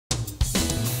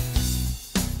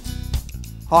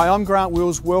Hi, I'm Grant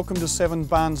Wills. Welcome to 7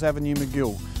 Barnes Avenue,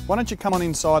 Magill. Why don't you come on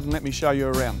inside and let me show you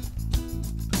around.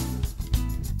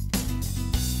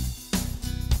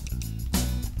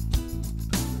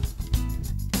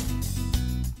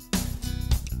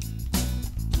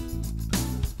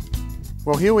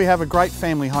 Well, here we have a great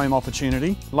family home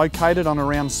opportunity located on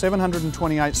around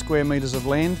 728 square metres of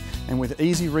land and with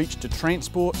easy reach to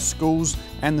transport, schools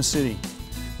and the city.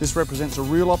 This represents a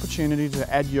real opportunity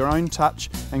to add your own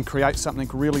touch and create something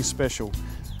really special.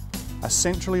 A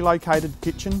centrally located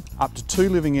kitchen, up to 2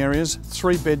 living areas,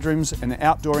 3 bedrooms and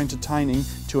outdoor entertaining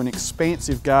to an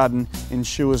expansive garden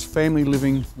ensures family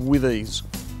living with ease.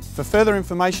 For further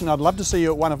information, I'd love to see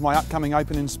you at one of my upcoming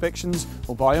open inspections,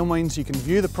 or by all means you can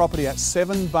view the property at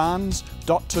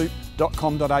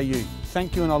 7barnes.toop.com.au.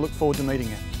 Thank you and I look forward to meeting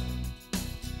you.